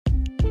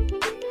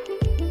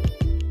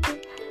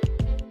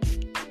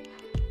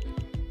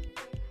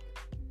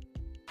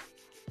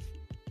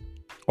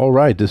All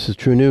right, this is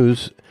True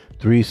News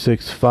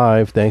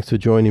 365. Thanks for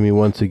joining me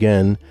once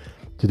again.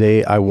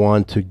 Today I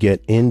want to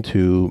get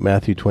into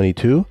Matthew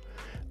 22,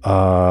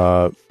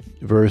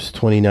 verse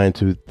 29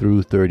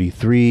 through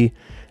 33.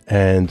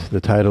 And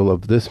the title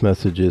of this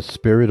message is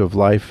Spirit of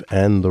Life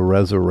and the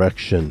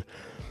Resurrection.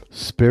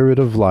 Spirit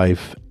of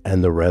Life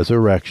and the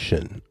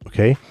Resurrection.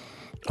 Okay?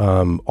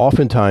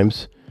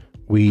 Oftentimes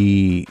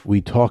we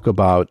talk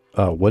about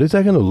what is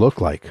that going to look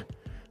like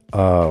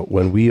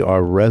when we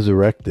are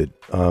resurrected.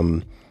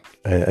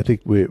 And I think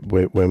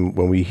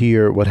when we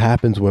hear what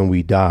happens when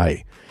we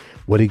die,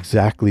 what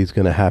exactly is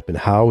going to happen?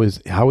 How is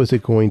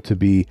it going to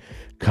be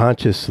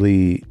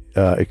consciously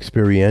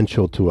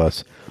experiential to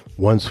us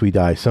once we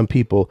die? Some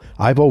people,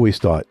 I've always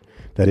thought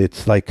that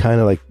it's like kind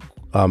of like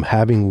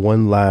having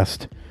one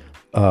last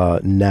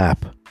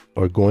nap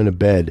or going to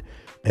bed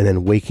and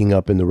then waking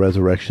up in the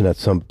resurrection at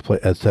some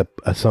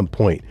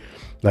point.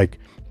 Like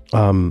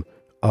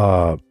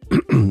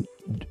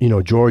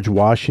George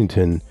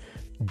Washington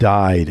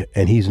died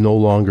and he's no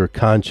longer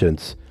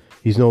conscious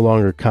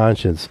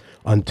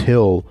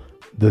until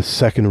the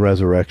second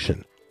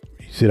resurrection.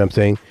 You see what I'm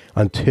saying?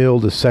 Until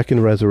the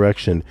second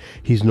resurrection,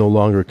 he's no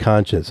longer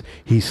conscious.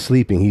 He's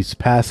sleeping. He's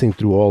passing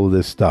through all of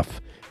this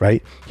stuff,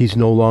 right? He's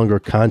no longer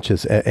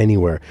conscious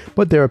anywhere.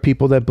 But there are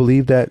people that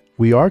believe that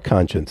we are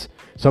conscious.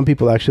 Some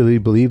people actually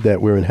believe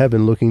that we're in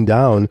heaven looking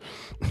down,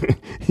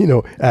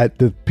 at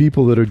the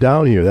people that are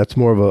down here. That's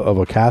more of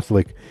a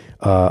Catholic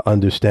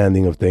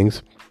understanding of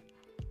things.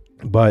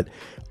 But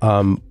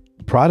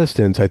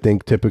Protestants, I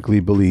think,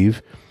 typically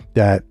believe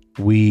that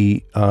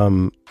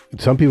some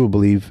people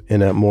believe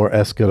in a more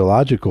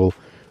eschatological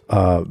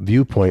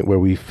viewpoint where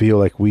we feel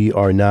like we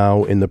are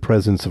now in the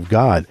presence of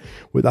God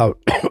without,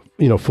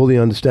 fully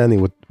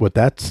understanding what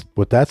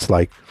that's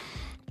like.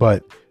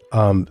 But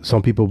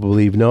some people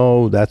believe,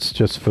 no, that's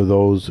just for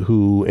those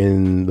who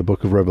in the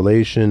book of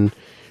Revelation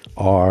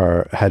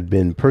had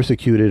been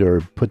persecuted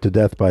or put to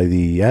death by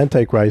the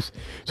Antichrist.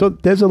 So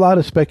there's a lot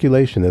of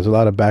speculation. There's a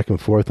lot of back and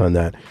forth on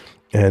that.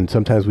 And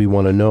sometimes we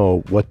want to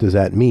know, what does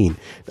that mean?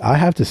 I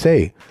have to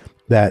say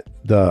that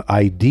the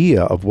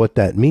idea of what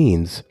that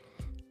means,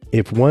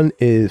 if one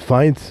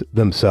finds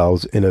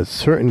themselves in a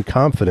certain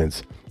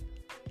confidence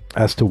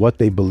as to what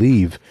they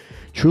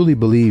truly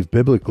believe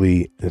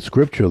biblically and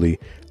scripturally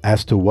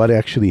as to what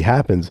actually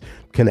happens,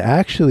 can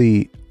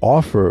actually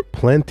offer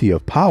plenty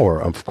of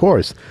power. Of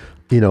course,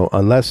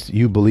 unless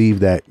you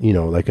believe that,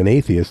 like an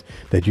atheist,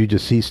 that you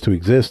just cease to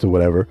exist or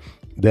whatever,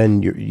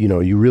 then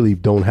you really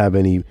don't have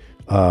any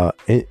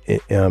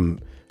bottom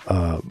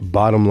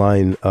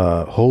line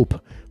hope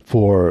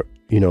for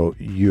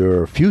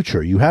your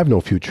future. You have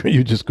no future.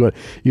 You're just going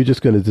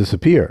to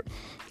disappear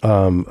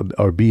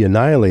or be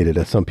annihilated,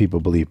 as some people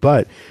believe.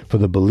 But for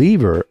the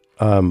believer,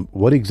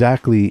 what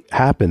exactly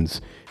happens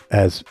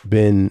has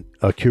been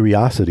a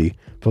curiosity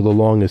for the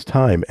longest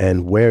time,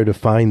 and where to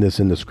find this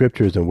in the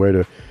scriptures and where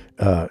to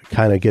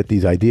kind of get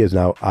these ideas.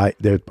 Now,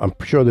 I'm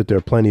sure that there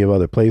are plenty of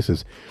other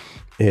places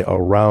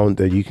around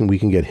that we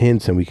can get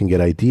hints and we can get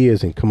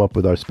ideas and come up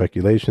with our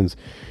speculations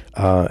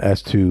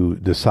as to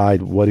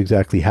decide what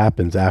exactly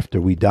happens after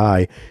we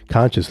die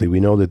consciously. We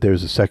know that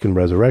there's a second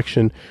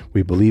resurrection.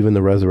 We believe in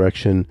the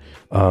resurrection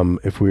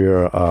if we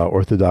are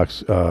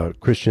Orthodox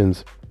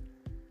Christians,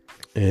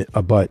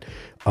 but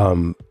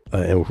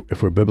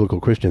if we're biblical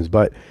Christians.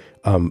 But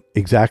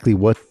exactly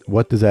what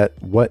is that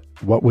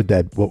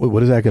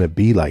going to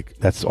be like?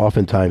 That's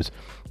oftentimes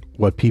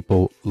what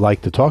people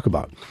like to talk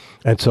about.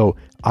 And so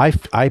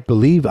I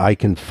believe I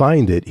can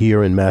find it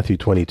here in Matthew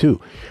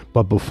 22.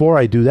 But before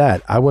I do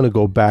that, I want to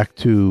go back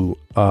to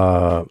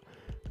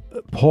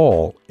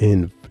Paul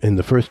in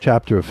the first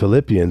chapter of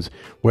Philippians,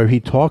 where he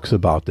talks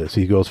about this.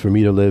 He goes, for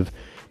me to live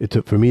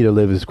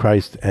is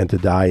Christ, and to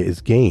die is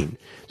gain.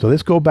 So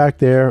let's go back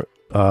there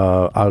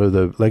out of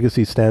the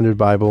Legacy Standard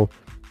Bible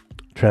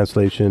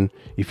translation,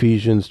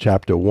 Ephesians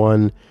chapter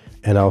 1,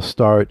 and I'll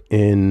start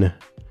in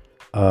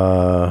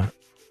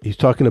he's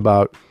talking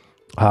about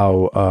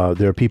how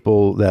there are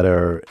people that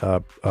are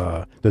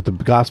that the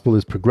gospel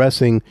is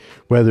progressing,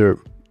 whether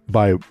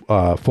by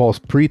false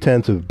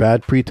pretense of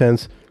bad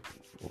pretense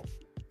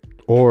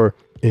or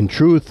in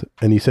truth.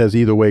 And he says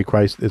either way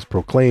Christ is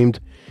proclaimed.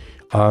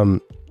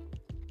 And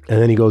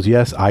then he goes,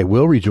 yes, I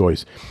will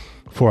rejoice,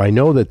 for I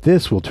know that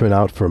this will turn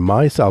out for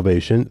my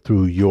salvation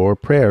through your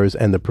prayers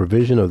and the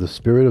provision of the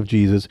Spirit of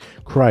Jesus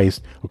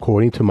Christ,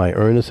 according to my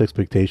earnest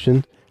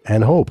expectation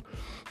and hope,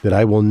 that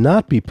I will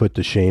not be put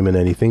to shame in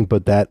anything,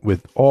 but that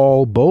with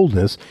all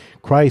boldness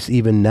Christ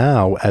even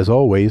now, as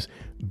always,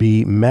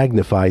 be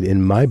magnified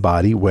in my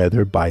body,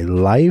 whether by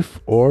life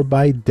or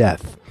by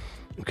death.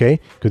 Okay?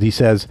 Because he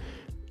says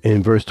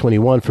in verse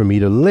 21, for me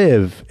to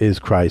live is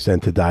Christ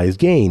and to die is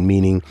gain,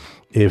 meaning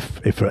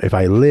if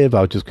I live,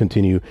 I'll just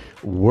continue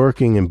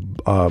working and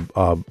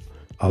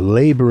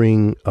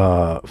laboring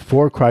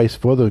for Christ,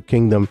 for the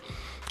kingdom,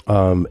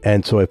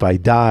 And so if I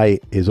die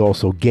is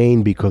also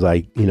gain because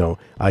I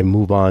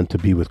move on to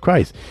be with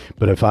Christ.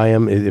 But if I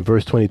am, in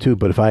verse 22,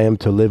 but if I am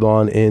to live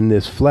on in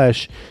this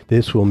flesh,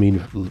 this will mean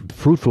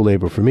fruitful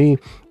labor for me.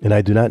 And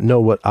I do not know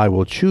what I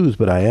will choose,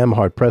 but I am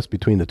hard pressed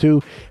between the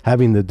two,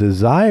 having the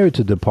desire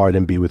to depart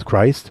and be with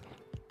Christ.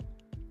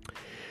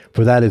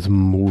 For that is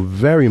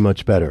very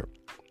much better.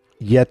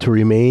 Yet to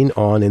remain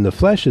on in the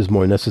flesh is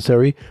more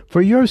necessary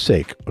for your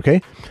sake.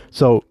 Okay.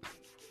 So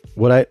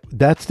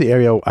that's the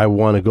area I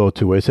want to go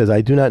to, where it says,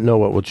 I do not know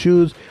what we'll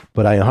choose,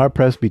 but I am hard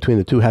pressed between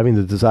the two, having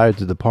the desire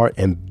to depart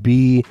and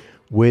be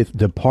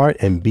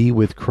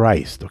with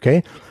Christ.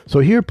 Okay. So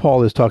here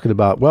Paul is talking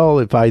about, well,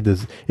 if I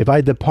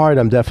depart,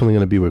 I'm definitely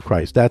going to be with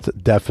Christ. That's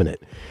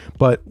definite.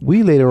 But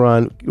we later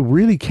on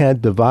really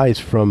can't devise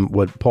from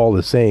what Paul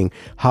is saying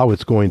how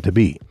it's going to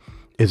be.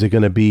 Is it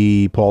going to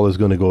be Paul is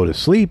going to go to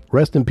sleep,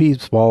 rest in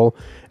peace, Paul,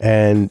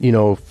 and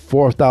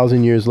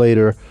 4,000 years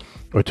later,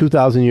 or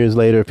 2,000 years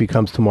later, if he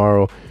comes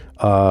tomorrow,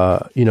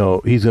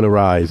 he's going to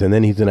rise and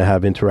then he's going to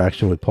have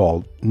interaction with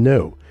Paul?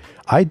 No,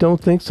 I don't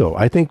think so.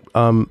 I think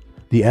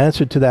the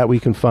answer to that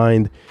we can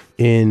find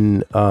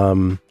in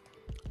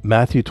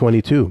Matthew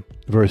 22,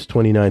 verse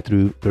 29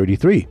 through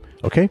 33.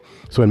 Okay,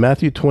 so in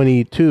Matthew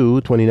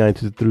 22, 29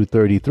 through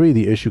 33,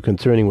 the issue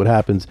concerning what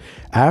happens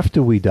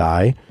after we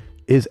die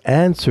is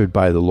answered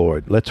by the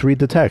Lord. Let's read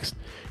the text.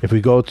 If we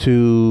go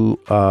to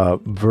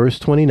verse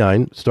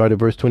 29, start at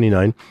verse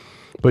 29.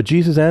 But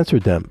Jesus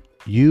answered them,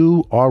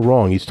 "You are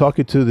wrong." He's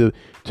talking to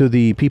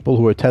the people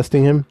who are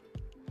testing him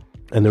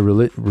and the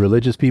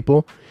religious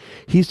people.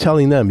 He's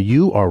telling them,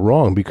 you are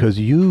wrong because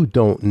you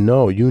don't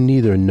know. You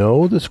neither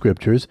know the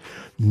scriptures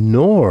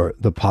nor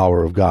the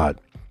power of God.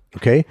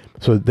 Okay?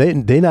 So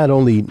they not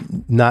only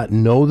not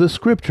know the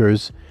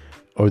scriptures,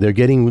 or they're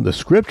getting the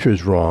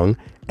scriptures wrong,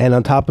 and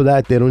on top of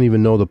that, they don't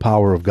even know the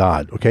power of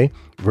God. Okay?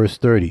 Verse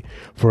 30.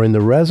 For in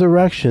the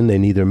resurrection, they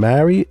neither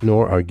marry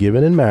nor are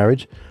given in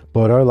marriage,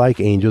 but are like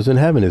angels in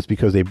heaven. It's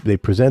because they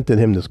presented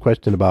him this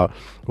question about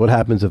what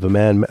happens if a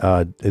man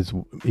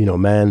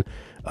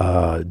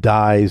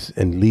dies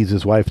and leaves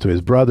his wife to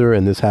his brother,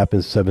 and this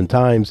happens 7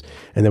 times.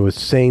 And they was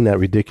saying that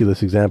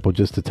ridiculous example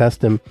just to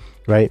test him,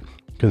 right?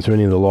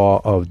 Concerning the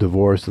law of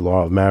divorce, the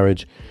law of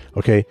marriage.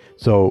 Okay,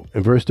 so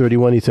in verse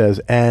 31, he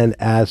says,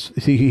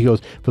 he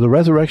goes, for the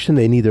resurrection,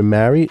 they neither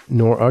marry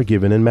nor are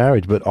given in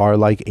marriage, but are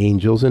like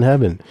angels in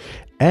heaven.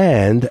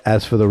 And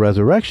as for the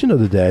resurrection of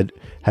the dead,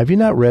 have you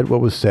not read what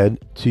was said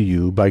to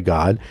you by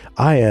God?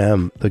 I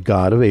am the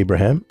God of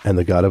Abraham and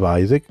the God of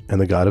Isaac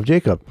and the God of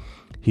Jacob.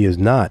 He is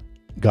not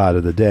God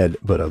of the dead,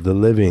 but of the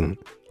living.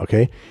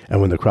 Okay. And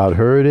when the crowd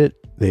heard it,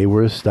 they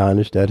were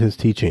astonished at his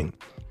teaching.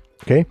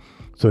 Okay.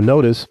 So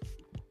notice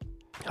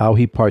how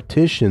he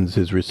partitions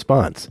his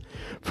response.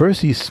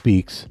 First, he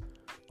speaks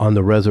on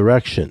the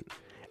resurrection.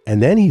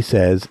 And then he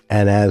says,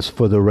 and as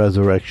for the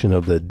resurrection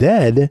of the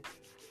dead,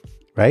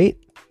 right?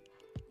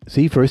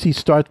 See, first he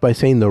starts by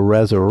saying the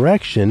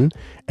resurrection,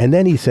 and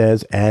then he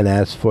says, and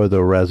as for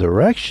the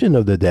resurrection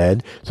of the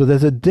dead. So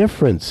there's a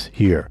difference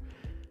here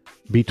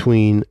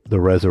between the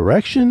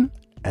resurrection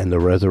and the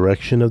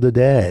resurrection of the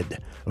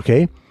dead.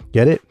 Okay,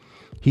 get it?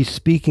 He's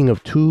speaking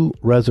of 2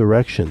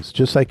 resurrections,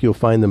 just like you'll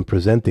find them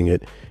presenting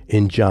it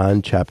in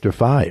John chapter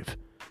 5.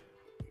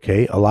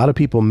 Okay, a lot of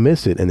people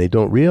miss it and they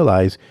don't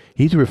realize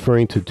he's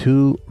referring to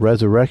 2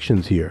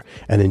 resurrections here.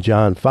 And in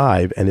John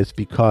 5, and it's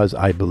because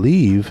I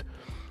believe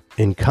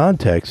in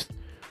context,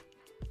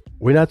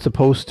 we're not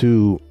supposed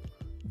to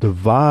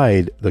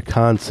divide the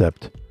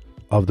concept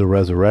of the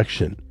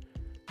resurrection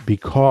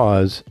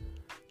because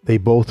they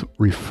both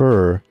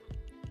refer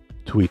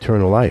to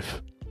eternal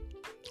life.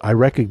 I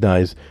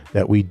recognize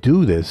that we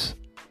do this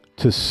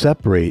to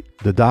separate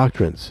the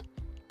doctrines.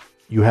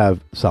 You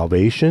have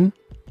salvation,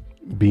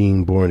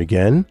 being born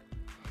again,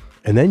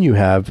 and then you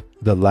have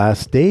the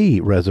last day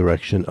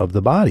resurrection of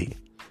the body.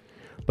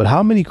 But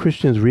how many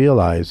Christians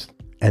realize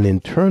and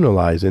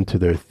internalize into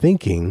their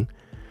thinking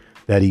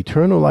that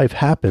eternal life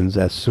happens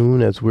as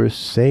soon as we're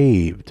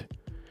saved,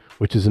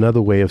 which is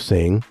another way of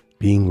saying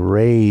being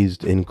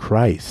raised in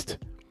Christ,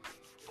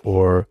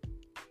 or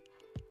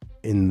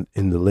in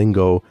the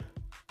lingo,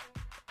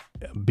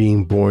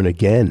 being born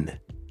again.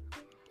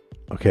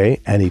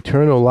 Okay, and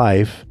eternal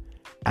life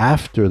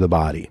after the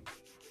body.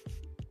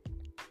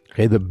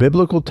 Okay, the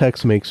biblical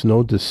text makes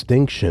no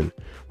distinction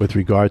with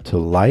regard to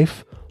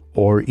life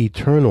or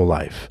eternal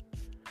life.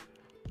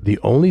 The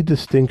only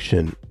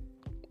distinction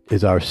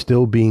is our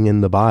still being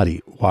in the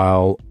body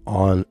while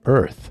on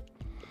earth.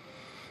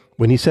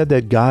 When he said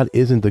that God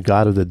isn't the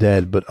God of the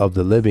dead, but of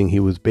the living, he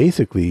was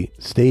basically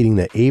stating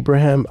that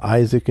Abraham,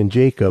 Isaac, and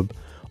Jacob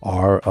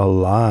are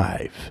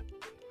alive.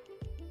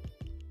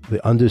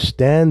 The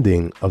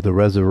understanding of the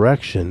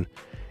resurrection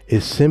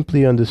is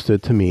simply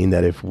understood to mean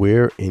that if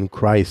we're in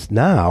Christ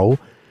now,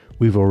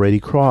 we've already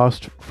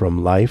crossed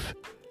from life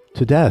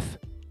to death.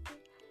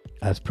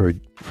 As per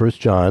 1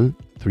 John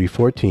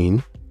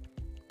 3:14,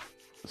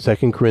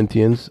 2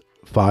 Corinthians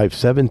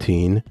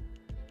 5:17,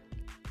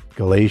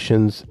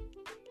 Galatians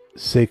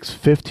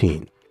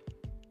 6:15,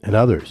 and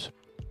others.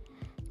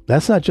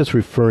 That's not just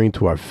referring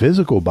to our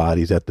physical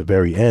bodies at the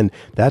very end.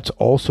 That's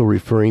also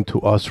referring to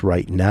us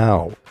right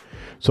now.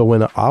 So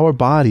when our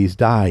bodies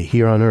die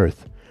here on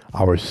earth,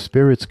 our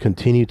spirits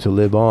continue to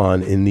live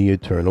on in the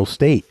eternal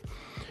state.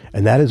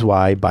 And that is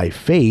why, by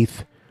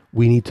faith,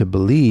 we need to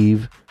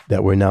believe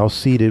that we're now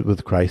seated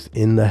with Christ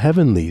in the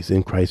heavenlies,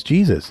 in Christ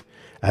Jesus,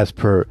 as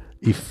per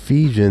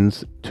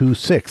Ephesians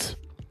 2:6.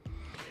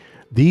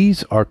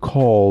 These are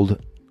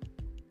called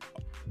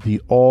the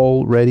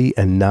already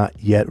and not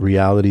yet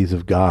realities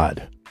of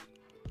God.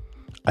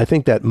 I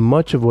think that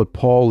much of what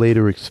Paul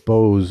later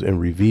exposed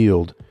and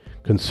revealed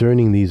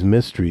concerning these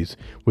mysteries,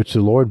 which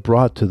the Lord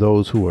brought to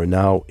those who are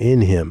now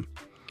in him,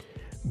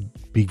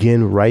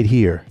 begin right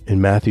here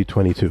in Matthew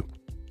 22.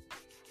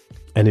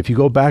 And if you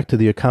go back to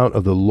the account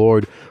of the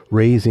Lord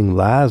raising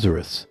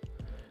Lazarus,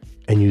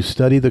 and you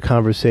study the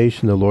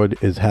conversation the Lord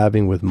is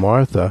having with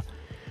Martha,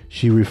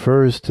 she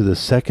refers to the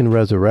second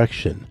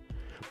resurrection.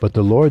 But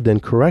the Lord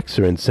then corrects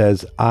her and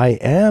says, I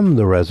am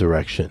the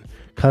resurrection.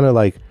 Kind of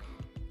like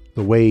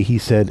the way he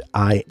said,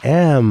 I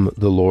am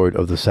the Lord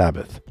of the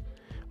Sabbath.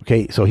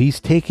 Okay, so he's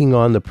taking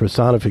on the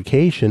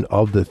personification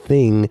of the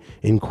thing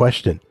in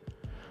question,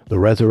 the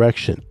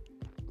resurrection,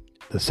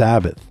 the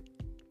Sabbath.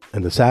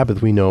 And the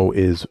Sabbath we know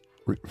is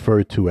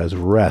referred to as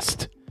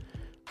rest.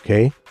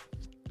 Okay,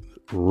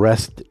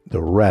 rest,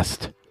 the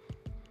rest.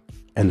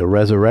 And the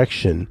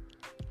resurrection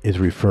is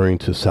referring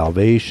to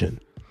salvation.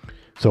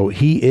 So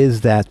he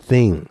is that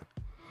thing.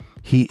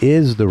 He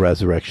is the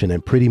resurrection,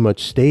 and pretty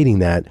much stating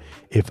that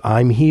if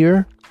I'm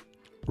here,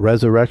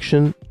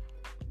 resurrection,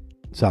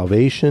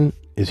 salvation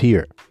is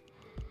here.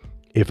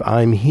 If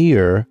I'm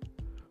here,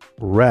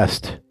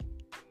 rest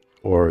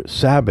or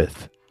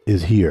Sabbath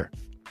is here.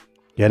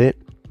 Get it?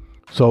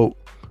 So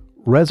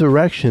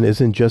resurrection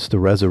isn't just the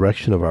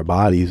resurrection of our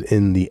bodies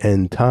in the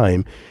end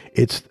time.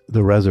 It's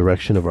the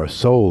resurrection of our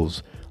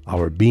souls,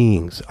 our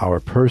beings, our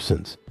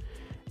persons.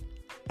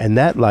 And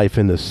that life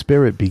in the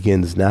spirit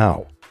begins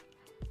now.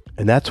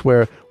 And that's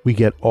where we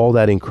get all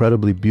that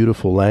incredibly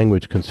beautiful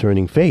language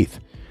concerning faith,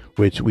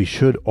 which we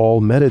should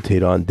all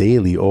meditate on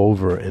daily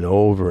over and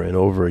over and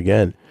over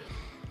again.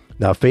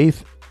 Now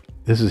faith,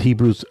 this is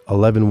Hebrews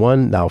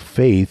 11:1. Now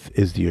faith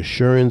is the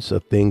assurance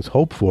of things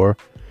hoped for,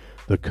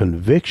 the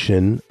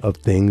conviction of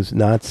things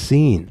not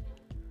seen.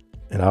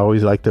 And I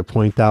always like to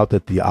point out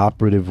that the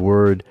operative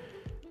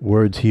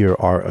words here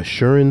are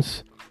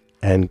assurance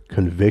and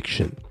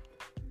conviction.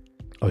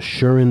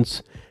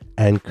 Assurance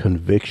and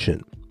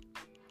conviction.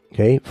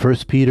 Okay,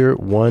 1 Peter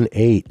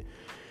 1:8.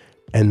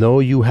 And though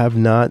you have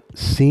not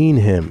seen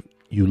him,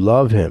 you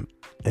love him.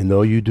 And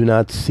though you do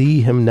not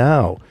see him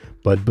now,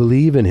 but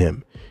believe in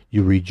him,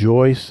 you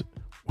rejoice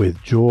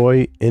with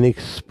joy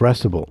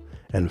inexpressible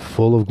and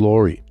full of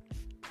glory.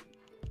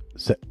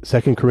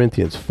 2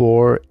 Corinthians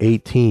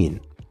 4:18.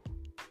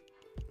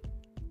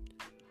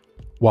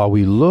 While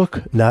we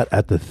look not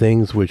at the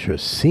things which are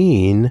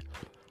seen,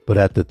 but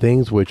at the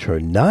things which are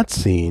not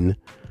seen,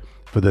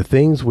 for the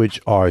things which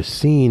are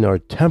seen are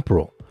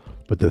temporal,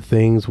 but the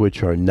things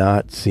which are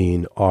not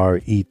seen are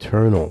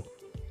eternal.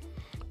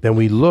 Then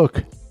we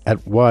look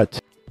at what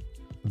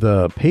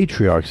the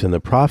patriarchs and the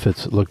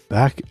prophets look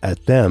back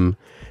at them,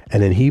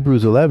 and in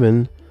Hebrews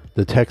 11,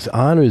 the text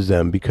honors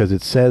them because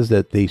it says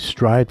that they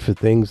strived for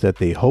things that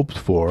they hoped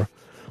for,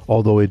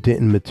 although it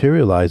didn't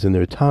materialize in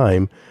their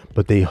time,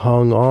 but they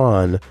hung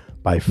on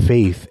by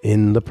faith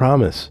in the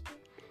promise.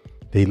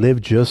 They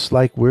lived just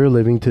like we're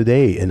living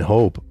today in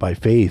hope, by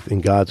faith in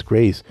God's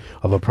grace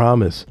of a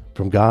promise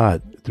from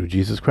God through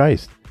Jesus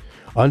Christ.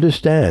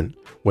 Understand,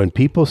 when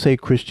people say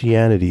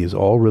Christianity is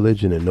all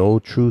religion and no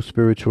true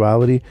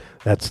spirituality,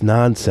 that's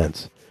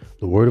nonsense.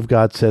 The Word of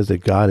God says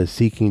that God is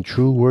seeking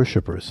true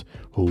worshipers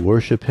who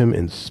worship him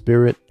in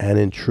spirit and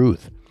in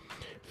truth.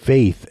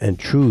 Faith and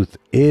truth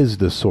is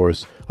the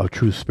source of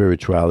true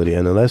spirituality.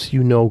 And unless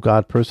you know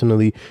God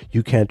personally,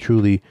 you can't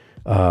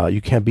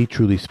be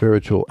truly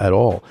spiritual at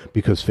all,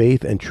 because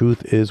faith and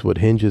truth is what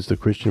hinges the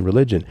Christian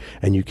religion.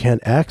 And you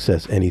can't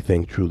access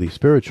anything truly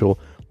spiritual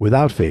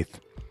without faith.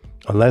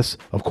 Unless,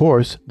 of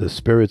course, the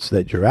spirits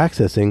that you're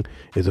accessing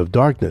is of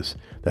darkness.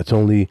 That's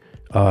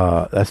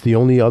the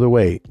only other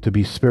way to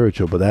be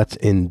spiritual, but that's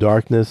in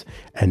darkness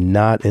and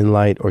not in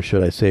light, or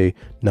should I say,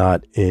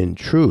 not in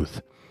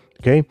truth.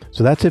 Okay,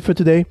 so that's it for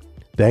today.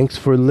 Thanks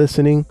for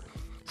listening.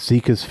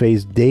 Seek his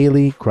face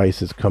daily.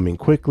 Christ is coming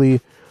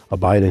quickly.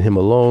 Abide in him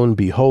alone.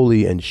 Be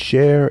holy and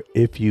share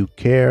if you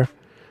care.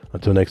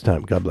 Until next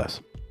time, God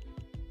bless.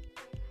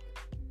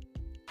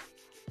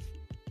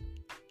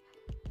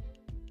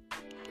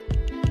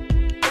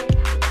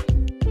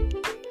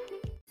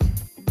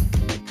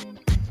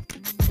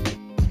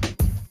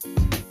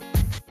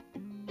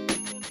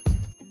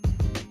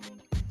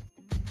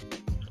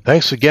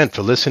 Thanks again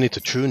for listening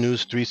to True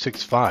News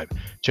 365.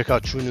 Check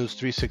out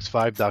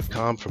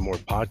TrueNews365.com for more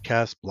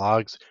podcasts,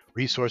 blogs,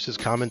 resources,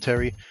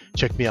 commentary.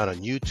 Check me out on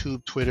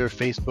YouTube, Twitter,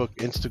 Facebook,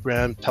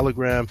 Instagram,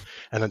 Telegram.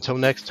 And until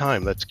next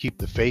time, let's keep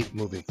the faith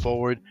moving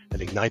forward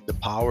and ignite the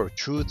power of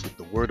truth with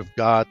the Word of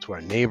God to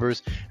our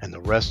neighbors and the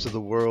rest of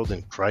the world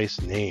in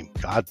Christ's name.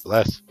 God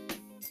bless.